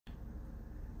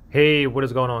Hey, what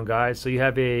is going on, guys? So you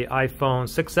have a iPhone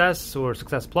 6s or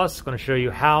 6s Plus. Going to show you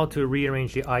how to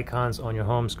rearrange the icons on your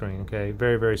home screen. Okay,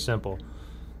 very simple.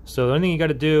 So the only thing you got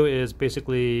to do is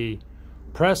basically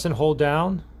press and hold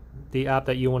down the app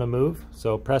that you want to move.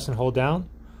 So press and hold down,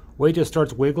 wait till it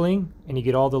starts wiggling and you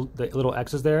get all the little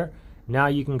X's there. Now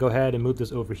you can go ahead and move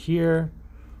this over here,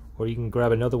 or you can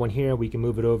grab another one here. We can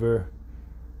move it over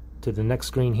to the next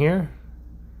screen here,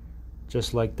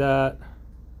 just like that.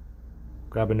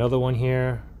 Grab another one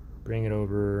here, bring it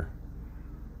over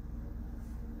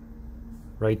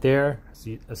right there.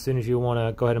 See, as soon as you want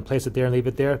to go ahead and place it there and leave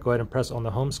it there, go ahead and press on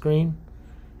the home screen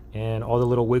and all the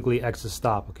little wiggly X's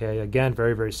stop. Okay, again,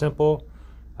 very simple.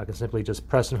 I can simply just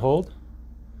press and hold,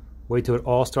 wait till it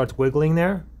all starts wiggling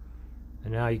there,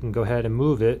 and now you can go ahead and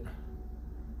move it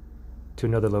to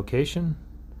another location.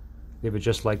 Leave it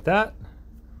just like that,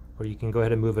 or you can go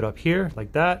ahead and move it up here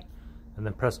like that, and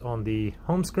then press on the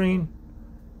home screen.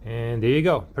 And there you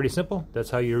go. Pretty simple. That's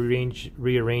how you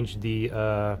rearrange the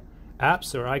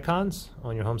apps or icons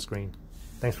on your home screen.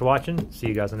 Thanks for watching. See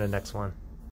you guys in the next one.